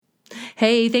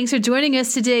Hey, thanks for joining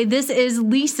us today. This is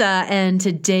Lisa, and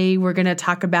today we're going to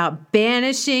talk about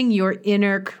banishing your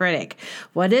inner critic.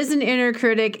 What is an inner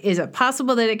critic? Is it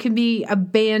possible that it can be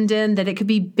abandoned, that it could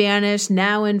be banished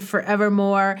now and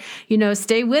forevermore?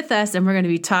 Stay with us, and we're going to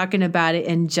be talking about it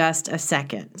in just a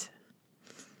second.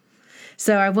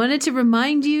 So I wanted to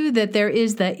remind you that there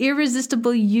is the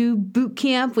Irresistible You Boot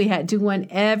Camp. We do one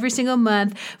every single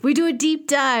month. We do a deep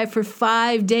dive for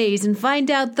 5 days and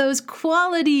find out those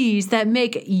qualities that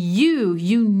make you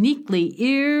uniquely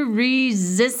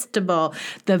irresistible.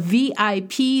 The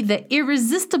VIP, the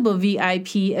irresistible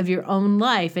VIP of your own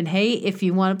life. And hey, if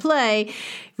you want to play,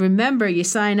 remember, you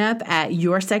sign up at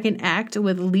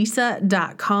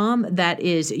yoursecondactwithlisa.com. That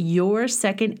is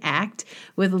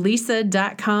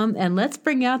yoursecondactwithlisa.com. And let's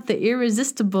bring out the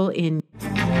irresistible in.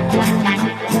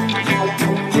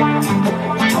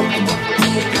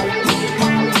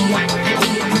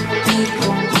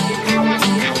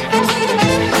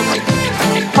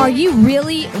 Are you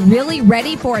really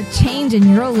ready for a change in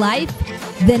your life?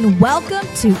 Then welcome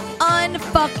to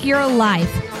Unfuck Your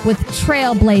Life with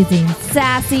trailblazing,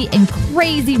 sassy, and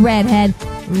crazy redhead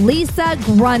Lisa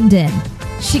Grunden.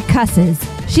 She cusses.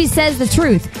 She says the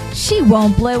truth. She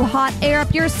won't blow hot air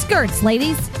up your skirts,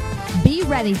 ladies. Be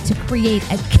ready to create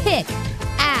a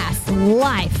kick-ass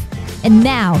life. And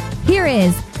now, here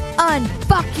is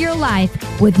Unfuck Your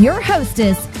Life with your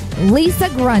hostess, Lisa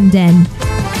Grunden.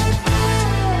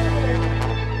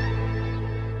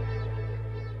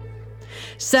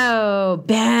 So,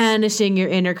 banishing your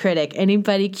inner critic.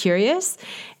 Anybody curious?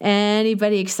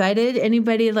 Anybody excited?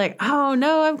 Anybody like, oh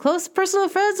no, I'm close personal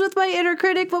friends with my inner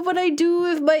critic. What would I do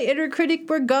if my inner critic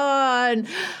were gone?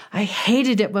 I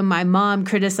hated it when my mom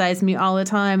criticized me all the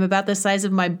time about the size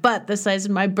of my butt, the size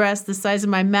of my breast, the size of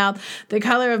my mouth, the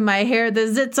color of my hair, the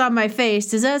zits on my face.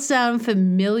 Does that sound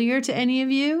familiar to any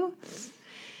of you?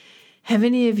 Have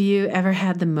any of you ever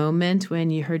had the moment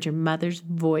when you heard your mother's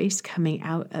voice coming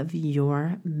out of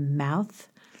your mouth?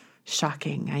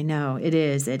 Shocking. I know. It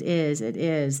is. And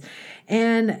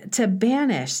to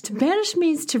banish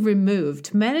means to remove.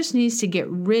 To banish means to get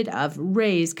rid of,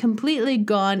 raise, completely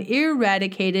gone,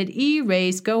 eradicated,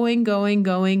 erased, going,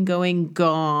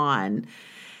 gone.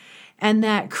 And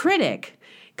that critic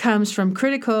comes from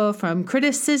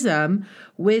criticism,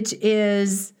 which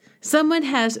is someone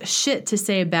has shit to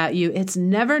say about you. It's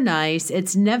never nice.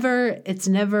 It's never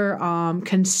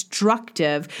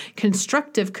constructive.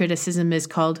 Constructive criticism is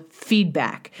called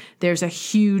feedback. There's a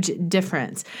huge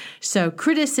difference. So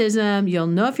criticism, you'll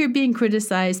know if you're being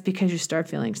criticized because you start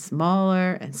feeling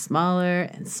smaller and smaller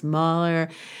and smaller.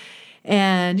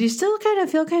 And you still kind of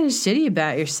feel kind of shitty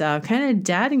about yourself, kind of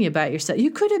doubting about yourself.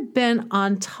 You could have been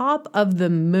on top of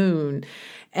the moon.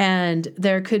 And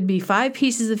there could be 5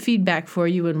 pieces of feedback for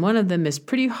you, and one of them is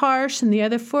pretty harsh, and the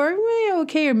other 4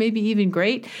 okay, or maybe even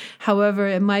great. However,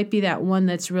 it might be that one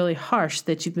that's really harsh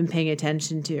that you've been paying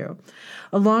attention to.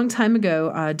 A long time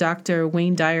ago, Dr.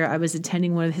 Wayne Dyer, I was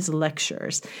attending one of his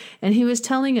lectures, and he was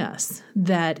telling us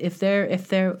that if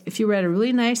you were at a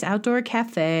really nice outdoor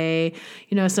cafe,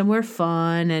 somewhere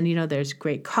fun, and there's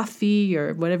great coffee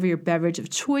or whatever your beverage of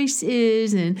choice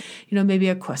is, and maybe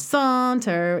a croissant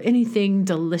or anything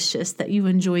delicious that you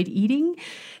enjoyed eating,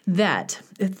 that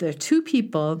if there are 2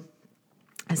 people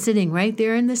sitting right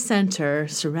there in the center,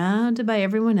 surrounded by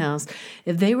everyone else,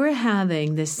 if they were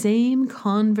having the same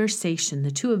conversation,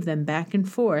 the 2 of them back and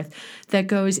forth, that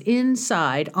goes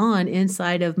inside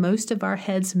of most of our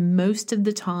heads most of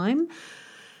the time,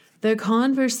 the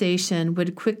conversation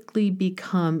would quickly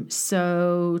become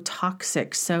so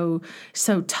toxic, so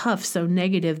tough, so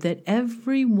negative that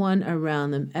everyone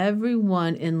around them,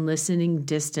 everyone in listening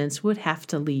distance would have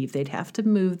to leave. They'd have to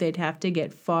move. They'd have to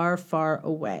get far, far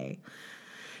away.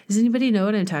 Does anybody know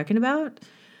what I'm talking about?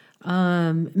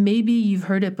 Maybe you've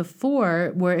heard it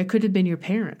before where it could have been your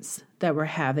parents that were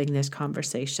having this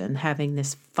conversation, having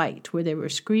this fight where they were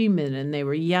screaming and they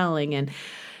were yelling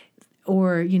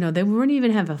or they wouldn't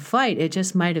even have a fight. It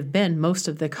just might have been most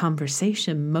of the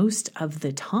conversation most of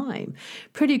the time.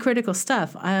 Pretty critical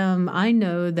stuff. I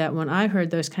know that when I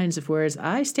heard those kinds of words,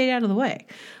 I stayed out of the way.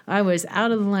 I was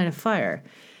out of the line of fire.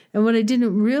 And what I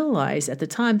didn't realize at the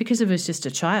time, because I was just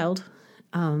a child,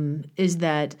 is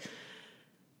that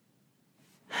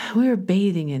we were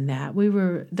bathing in that.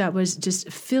 That was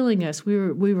just filling us. We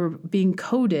were being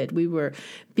coded. We were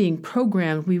being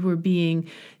programmed. We were being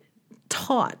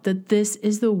taught that this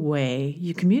is the way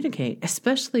you communicate,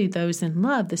 especially those in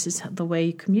love. This is the way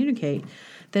you communicate.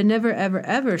 That never, ever,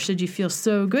 ever should you feel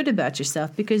so good about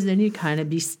yourself, because then you kind of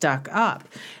be stuck up.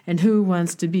 And who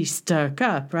wants to be stuck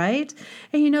up, right?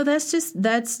 And that's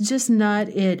just not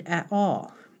it at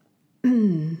all.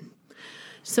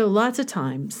 So lots of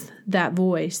times that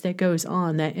voice that goes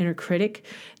on, that inner critic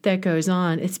that goes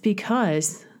on, it's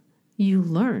because you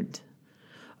learned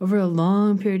over a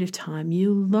long period of time,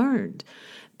 you learned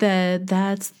that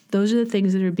those are the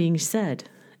things that are being said.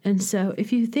 And so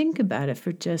if you think about it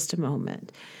for just a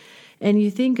moment, and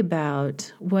you think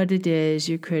about what it is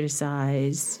you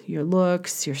criticize, your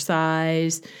looks, your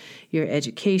size, your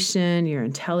education, your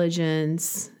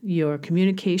intelligence, your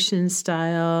communication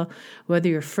style, whether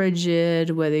you're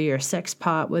frigid, whether you're a sex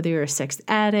pot, whether you're a sex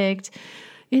addict,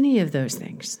 any of those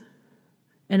things.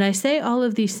 And I say all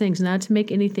of these things not to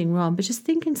make anything wrong, but just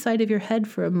think inside of your head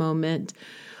for a moment.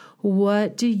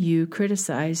 What do you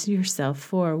criticize yourself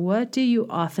for? What do you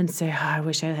often say, oh, I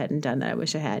wish I hadn't done that. I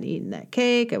wish I hadn't eaten that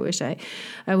cake. I wish I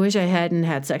hadn't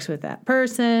had sex with that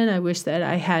person. I wish that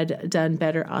I had done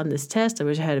better on this test. I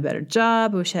wish I had a better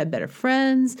job. I wish I had better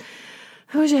friends.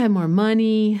 I wish I had more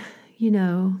money,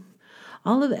 and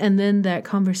then that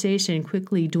conversation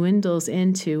quickly dwindles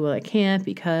into, well, I can't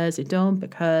because I don't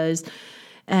because,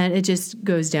 and it just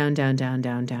goes down, down, down,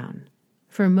 down, down.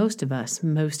 For most of us,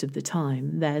 most of the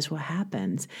time, that is what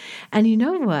happens. And you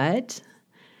know what?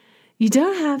 You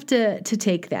don't have to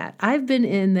take that. I've been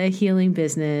in the healing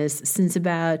business since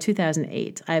about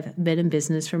 2008. I've been in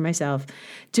business for myself,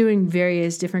 doing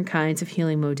various different kinds of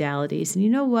healing modalities. And you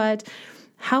know what?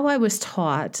 How I was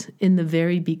taught in the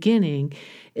very beginning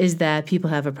is that people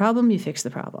have a problem, you fix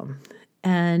the problem.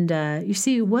 And you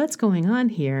see, what's going on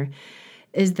here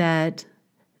is that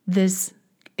this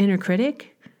inner critic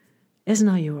is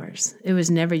not yours. It was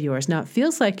never yours. Now, it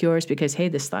feels like yours because, hey,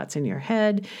 this thought's in your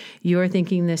head. You're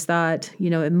thinking this thought,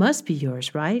 it must be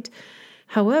yours, right?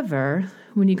 However,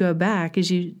 when you go back,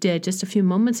 as you did just a few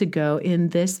moments ago in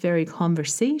this very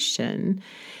conversation,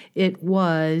 it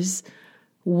was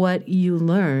what you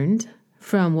learned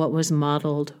from what was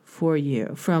modeled for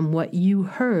you, from what you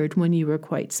heard when you were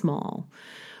quite small.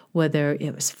 Whether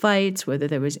it was fights, whether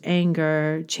there was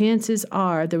anger, chances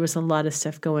are there was a lot of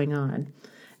stuff going on.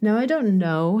 Now, I don't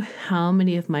know how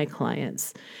many of my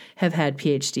clients have had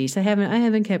PhDs. I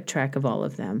haven't kept track of all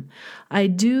of them. I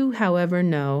do, however,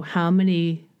 know how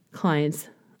many clients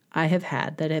I have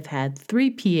had that have had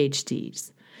 3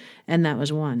 PhDs, and that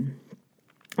was one.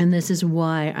 And this is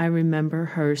why I remember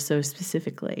her so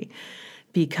specifically,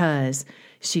 because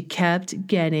she kept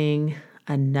getting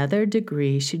another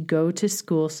degree. She'd go to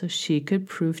school so she could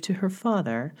prove to her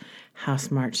father how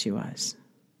smart she was.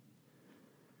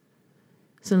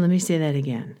 So let me say that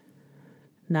again.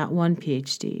 Not 1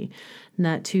 PhD,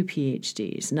 not 2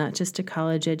 PhDs, not just a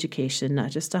college education, not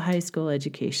just a high school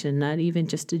education, not even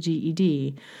just a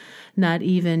GED, not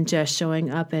even just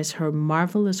showing up as her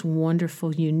marvelous,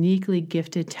 wonderful, uniquely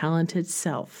gifted, talented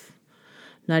self,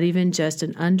 not even just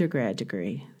an undergrad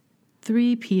degree,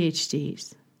 3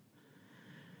 PhDs.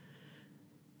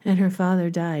 And her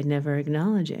father died, never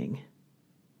acknowledging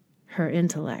her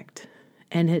intellect.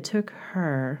 And it took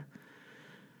her,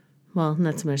 well,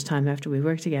 not so much time after we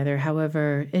worked together.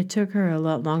 However, it took her a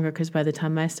lot longer because by the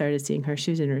time I started seeing her,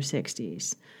 she was in her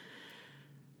 60s.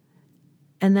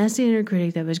 And that's the inner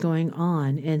critic that was going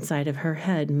on inside of her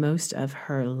head most of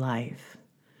her life.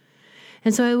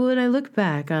 And so when I look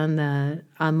back on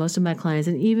most of my clients,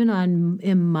 and even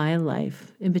in my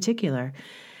life in particular,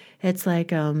 it's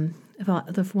like one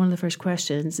of the first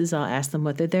questions is I'll ask them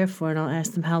what they're there for, and I'll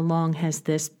ask them, how long has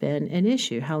this been an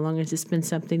issue? How long has this been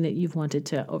something that you've wanted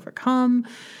to overcome,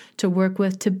 to work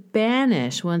with, to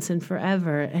banish once and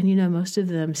forever? And most of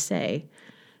them say,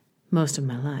 most of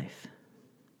my life.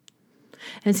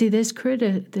 And see, this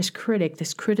critic, this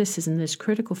criticism, this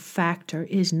critical factor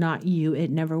is not you.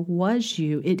 It never was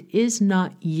you. It is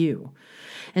not you.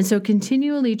 And so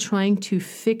continually trying to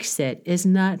fix it is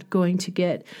not going to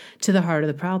get to the heart of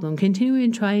the problem.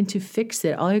 Continuing trying to fix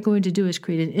it, all you're going to do is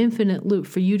create an infinite loop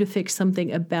for you to fix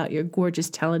something about your gorgeous,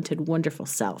 talented, wonderful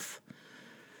self.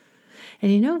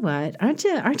 And you know what? Aren't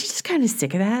you just kind of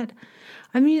sick of that?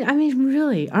 I mean,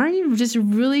 really, aren't you just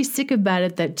really sick about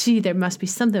it that, gee, there must be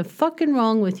something fucking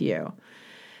wrong with you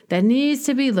that needs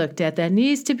to be looked at, that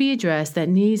needs to be addressed, that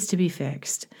needs to be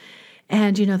fixed?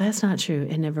 And, that's not true.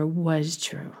 It never was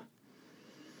true.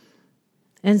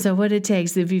 And so what it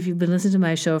takes, if you've been listening to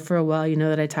my show for a while, you know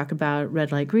that I talk about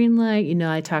red light, green light.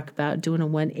 I talk about doing a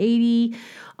 180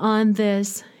 on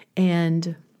this.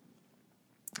 And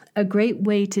a great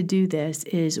way to do this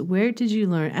is, where did you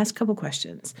learn? Ask a couple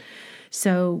questions.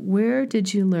 So where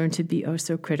did you learn to be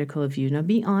so critical of you? Now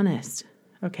be honest,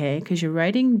 okay? Because you're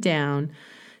writing down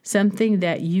something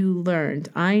that you learned.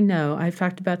 I know, I've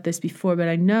talked about this before, but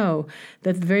I know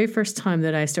that the very first time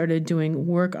that I started doing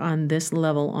work on this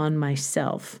level on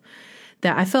myself,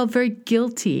 that I felt very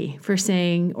guilty for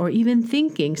saying or even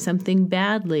thinking something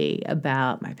badly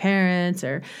about my parents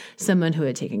or someone who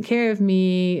had taken care of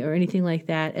me or anything like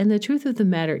that. And the truth of the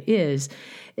matter is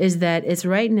that it's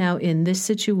right now in this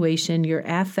situation, you're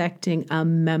affecting a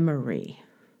memory.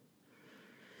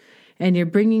 And you're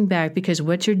bringing back, because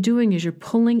what you're doing is you're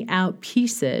pulling out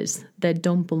pieces that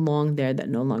don't belong there, that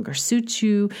no longer suit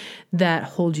you, that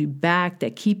hold you back,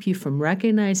 that keep you from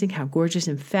recognizing how gorgeous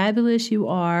and fabulous you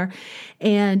are.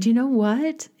 And you know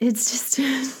what? It's just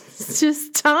time, it's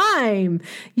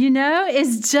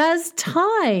just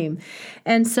time.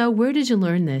 And so where did you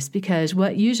learn this? Because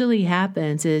what usually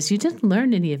happens is you didn't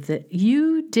learn any of it.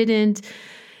 You didn't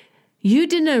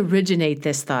originate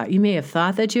this thought. You may have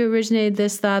thought that you originated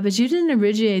this thought, but you didn't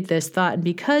originate this thought. And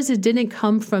because it didn't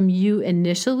come from you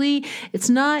initially, it's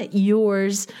not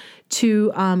yours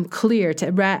to clear, to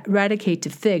eradicate,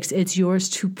 to fix. It's yours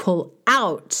to pull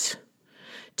out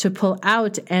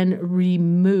and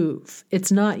remove.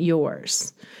 It's not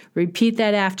yours. Repeat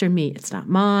that after me. It's not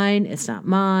mine. It's not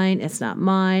mine. It's not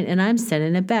mine. And I'm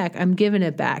sending it back. I'm giving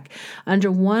it back. Under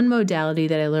one modality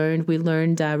that we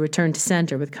learned return to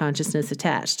center with consciousness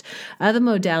attached. Other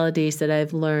modalities that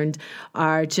I've learned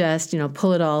are just,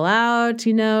 pull it all out,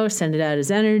 send it out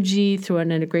as energy, throw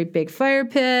it in a great big fire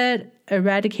pit,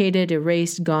 eradicated,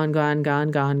 erased, gone, gone,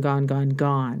 gone, gone, gone, gone,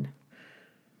 gone.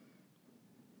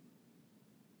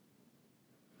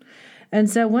 And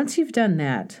so once you've done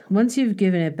that, once you've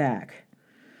given it back,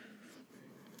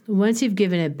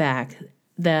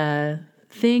 the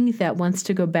thing that wants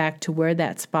to go back to where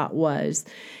that spot was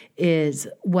is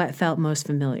what felt most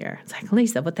familiar. It's like,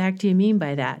 Lisa, what the heck do you mean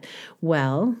by that?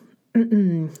 Well,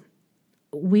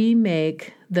 we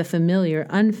make the familiar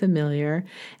unfamiliar,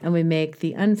 and we make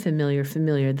the unfamiliar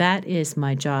familiar. That is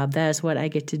my job. That is what I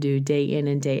get to do day in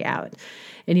and day out.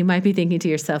 And you might be thinking to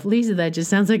yourself, Lisa, that just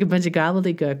sounds like a bunch of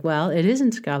gobbledygook. Well, it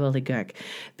isn't gobbledygook,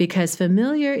 because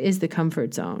familiar is the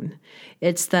comfort zone.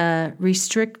 It's the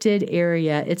restricted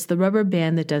area. It's the rubber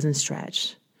band that doesn't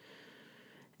stretch.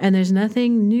 And there's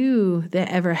nothing new that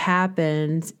ever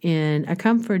happens in a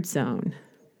comfort zone.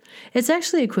 It's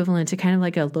actually equivalent to kind of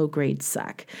like a low-grade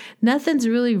suck. Nothing's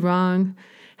really wrong.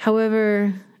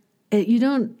 However, you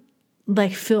don't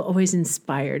feel always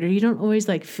inspired, or you don't always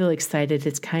feel excited.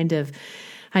 It's kind of,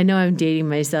 I know I'm dating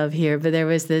myself here, but there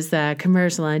was this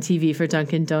commercial on TV for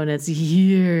Dunkin' Donuts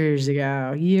years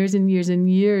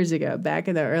and years ago, back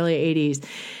in the early 80s.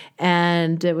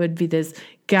 And it would be this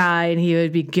guy, and he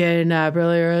would be getting up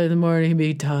really early in the morning. It'd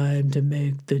be time to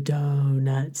make the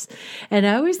donuts. And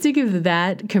I always think of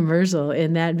that commercial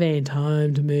in that vein,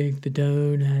 time to make the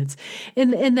donuts.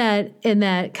 In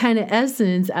that kind of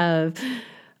essence of,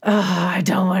 I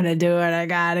don't want to do it. I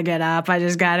got to get up. I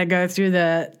just got to go through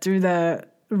the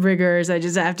rigors. I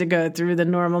just have to go through the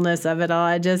normalness of it all.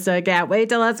 I can't wait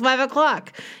till it's 5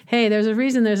 o'clock. Hey, there's a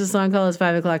reason there's a song called It's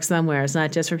 5 o'clock somewhere. It's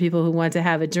not just for people who want to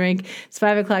have a drink. It's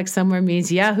 5 o'clock somewhere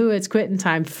means, yahoo, it's quitting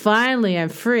time. Finally, I'm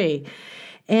free.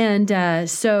 And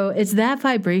so it's that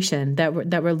vibration that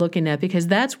we're looking at, because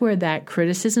that's where that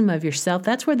criticism of yourself,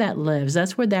 that's where that lives.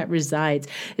 That's where that resides.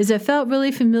 It felt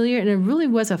really familiar, and it really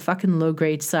was a fucking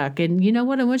low-grade suck. And you know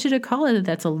what? I want you to call it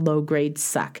that's a low-grade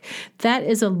suck. That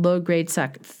is a low-grade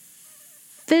suck.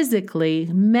 Physically,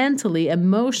 mentally,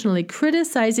 emotionally,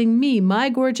 criticizing me, my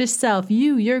gorgeous self,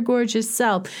 your gorgeous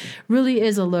self, really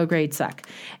is a low-grade suck.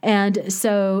 And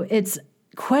so it's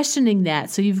questioning that.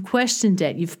 So you've questioned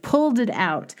it, you've pulled it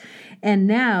out. And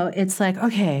now it's like,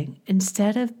 okay,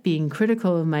 instead of being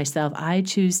critical of myself, I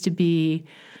choose to be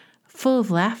full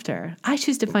of laughter. I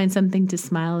choose to find something to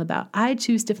smile about. I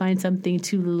choose to find something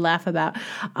to laugh about.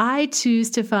 I choose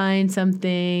to find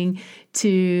something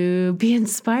to be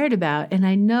inspired about. And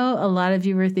I know a lot of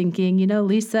you were thinking,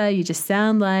 Lisa, you just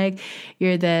sound like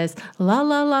you're this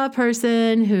la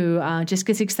person who just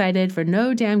gets excited for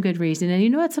no damn good reason. And you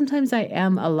know what? Sometimes I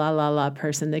am a la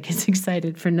person that gets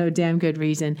excited for no damn good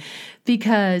reason,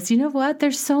 because you know what?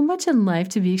 There's so much in life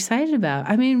to be excited about.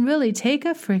 I mean, really, take a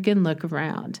freaking look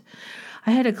around.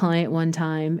 I had a client one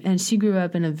time, and she grew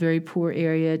up in a very poor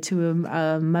area to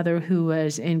a mother who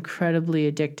was incredibly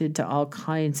addicted to all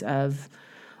kinds of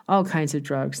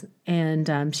drugs.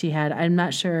 And she had, I'm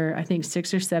not sure, I think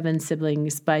 6 or 7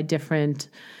 siblings by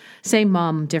same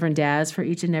mom, different dads for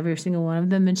each and every single one of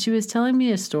them. And she was telling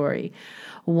me a story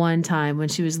one time when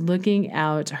she was looking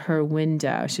out her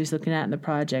window. She was looking out in the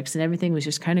projects, and everything was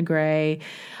just kind of gray.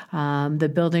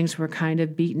 The buildings were kind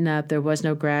of beaten up. There was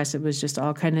no grass. It was just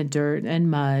all kind of dirt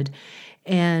and mud.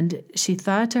 And she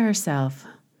thought to herself,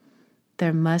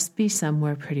 there must be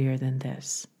somewhere prettier than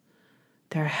this.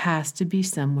 There has to be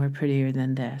somewhere prettier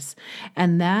than this.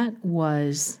 And that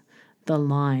was the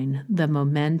line, the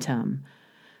momentum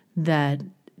that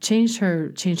changed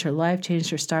her life, changed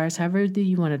her stars, however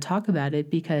you want to talk about it,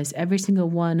 because every single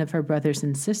one of her brothers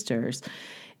and sisters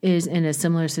is in a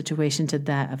similar situation to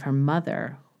that of her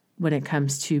mother when it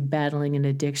comes to battling an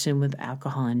addiction with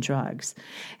alcohol and drugs.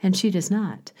 And she does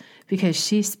not, because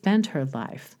she spent her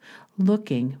life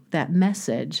looking that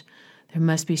message. There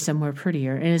must be somewhere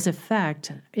prettier. And as a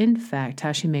fact, in fact,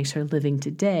 how she makes her living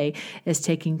today is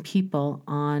taking people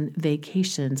on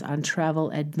vacations, on travel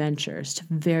adventures to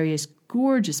various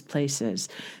gorgeous places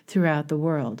throughout the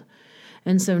world.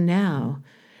 And so now,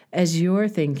 as you're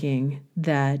thinking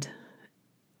that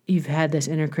you've had this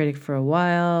inner critic for a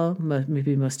while,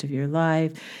 maybe most of your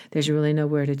life, there's really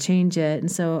nowhere to change it.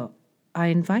 And so I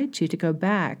invite you to go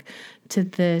back to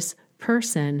this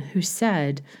person who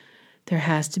said, there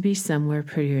has to be somewhere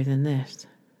prettier than this.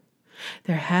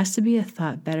 There has to be a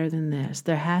thought better than this.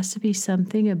 There has to be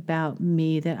something about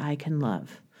me that I can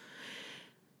love.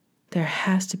 There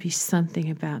has to be something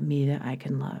about me that I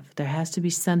can love. There has to be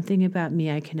something about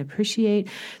me I can appreciate.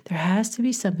 There has to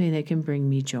be something that can bring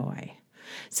me joy.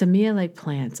 So me, I like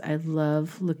plants. I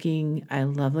love looking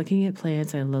at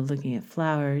plants. I love looking at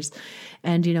flowers.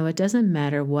 And, it doesn't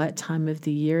matter what time of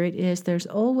the year it is. There's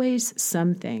always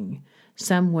something,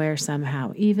 somewhere,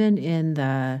 somehow, even in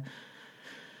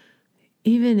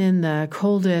the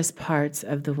coldest parts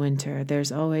of the winter,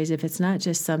 there's always, if it's not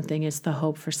just something, it's the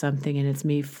hope for something, and it's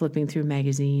me flipping through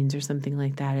magazines or something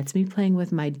like that. It's me playing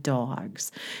with my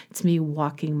dogs. It's me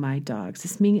walking my dogs.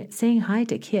 It's me saying hi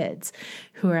to kids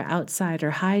who are outside,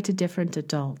 or hi to different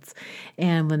adults.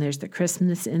 And when there's the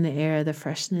crispness in the air, the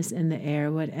freshness in the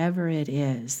air, whatever it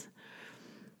is,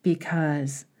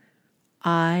 because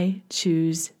I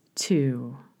choose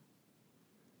to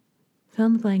fill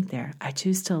in the blank there. I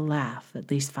choose to laugh at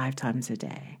least 5 times a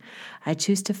day. I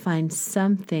choose to find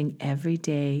something every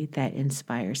day that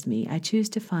inspires me. I choose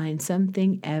to find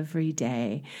something every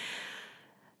day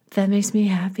that makes me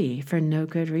happy for no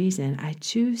good reason. I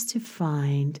choose to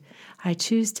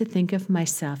think of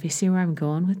myself. You see where I'm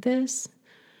going with this?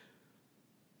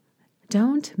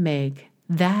 Don't make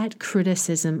that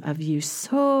criticism of you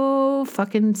so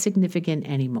fucking significant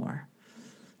anymore.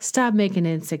 Stop making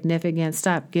it insignificant.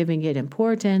 Stop giving it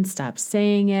importance. Stop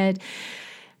saying it.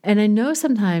 And I know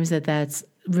sometimes that's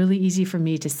really easy for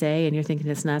me to say, and you're thinking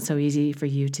it's not so easy for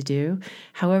you to do.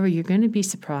 However, you're going to be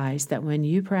surprised that when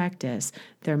you practice,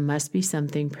 there must be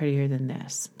something prettier than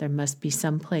this. There must be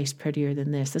some place prettier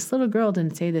than this. This little girl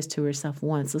didn't say this to herself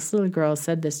once. This little girl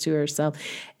said this to herself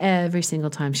every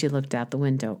single time she looked out the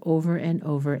window, over and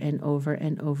over and over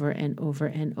and over and over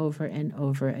and over and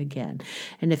over again.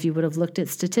 And if you would have looked at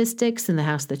statistics in the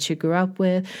house that she grew up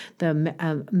with,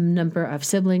 the number of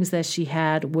siblings that she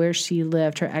had, where she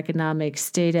lived, her economic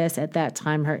status at that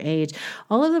time, her age,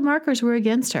 all of the markers were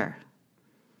against her.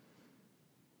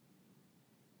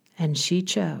 And she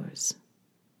chose,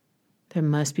 there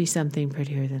must be something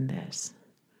prettier than this.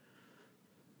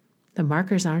 The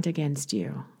markers aren't against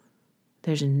you.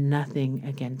 There's nothing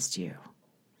against you.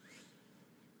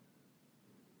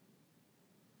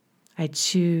 I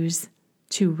choose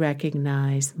to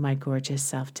recognize my gorgeous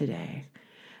self today.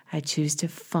 I choose to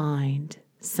find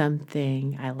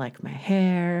something. I like my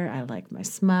hair. I like my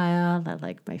smile. I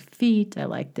like my feet. I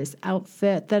like this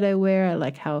outfit that I wear. I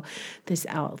like how this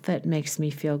outfit makes me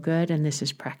feel good. And this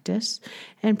is practice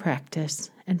and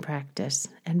practice and practice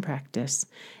and practice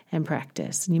and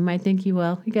practice. And you might think, you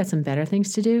got some better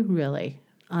things to do. Really,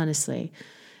 honestly,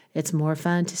 it's more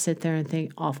fun to sit there and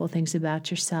think awful things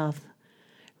about yourself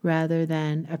rather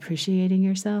than appreciating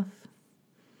yourself.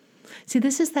 See,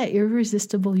 this is that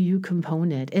irresistible you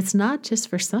component. It's not just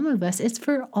for some of us, it's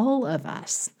for all of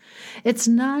us. It's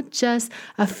not just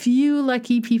a few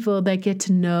lucky people that get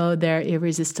to know they're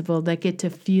irresistible, that get to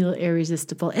feel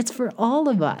irresistible. It's for all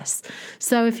of us.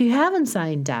 So if you haven't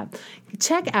signed up,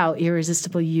 check out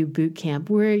Irresistible You Bootcamp,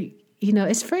 where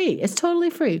it's free. It's totally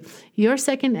free. Your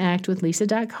Second Act with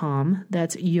Lisa.com.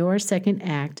 That's Your Second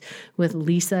Act with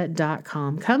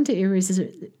Lisa.com. Come to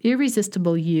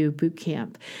Irresistible You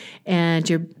Bootcamp. And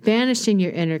you're banishing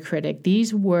your inner critic.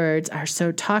 These words are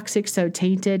so toxic, so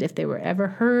tainted. If they were ever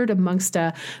heard amongst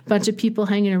a bunch of people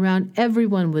hanging around,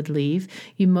 everyone would leave.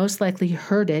 You most likely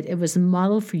heard it. It was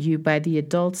modeled for you by the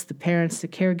adults, the parents, the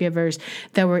caregivers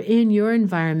that were in your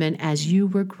environment as you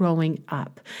were growing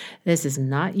up. This is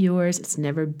not yours. It's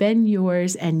never been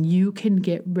yours, and you can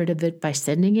get rid of it by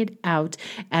sending it out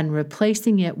and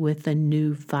replacing it with a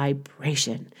new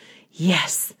vibration.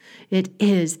 Yes, it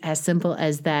is as simple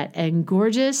as that. And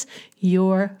gorgeous,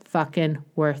 you're fucking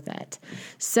worth it.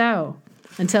 So,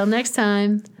 until next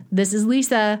time, this is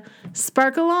Lisa.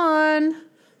 Sparkle on!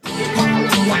 You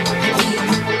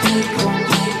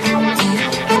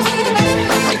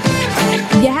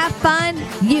have fun,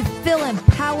 you feel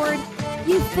empowered,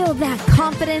 you feel that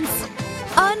confidence.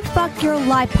 Unfuck Your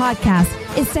Life podcast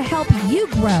is to help you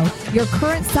grow your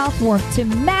current self-worth to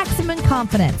maximum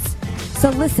confidence.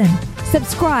 So listen,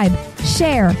 subscribe,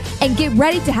 share, and get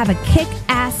ready to have a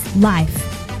kick-ass life.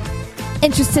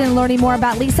 Interested in learning more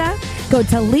about Lisa? Go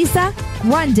to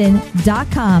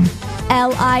lisagrundin.com.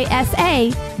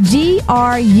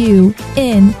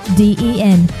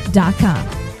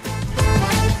 LISAGRUNDEN.com.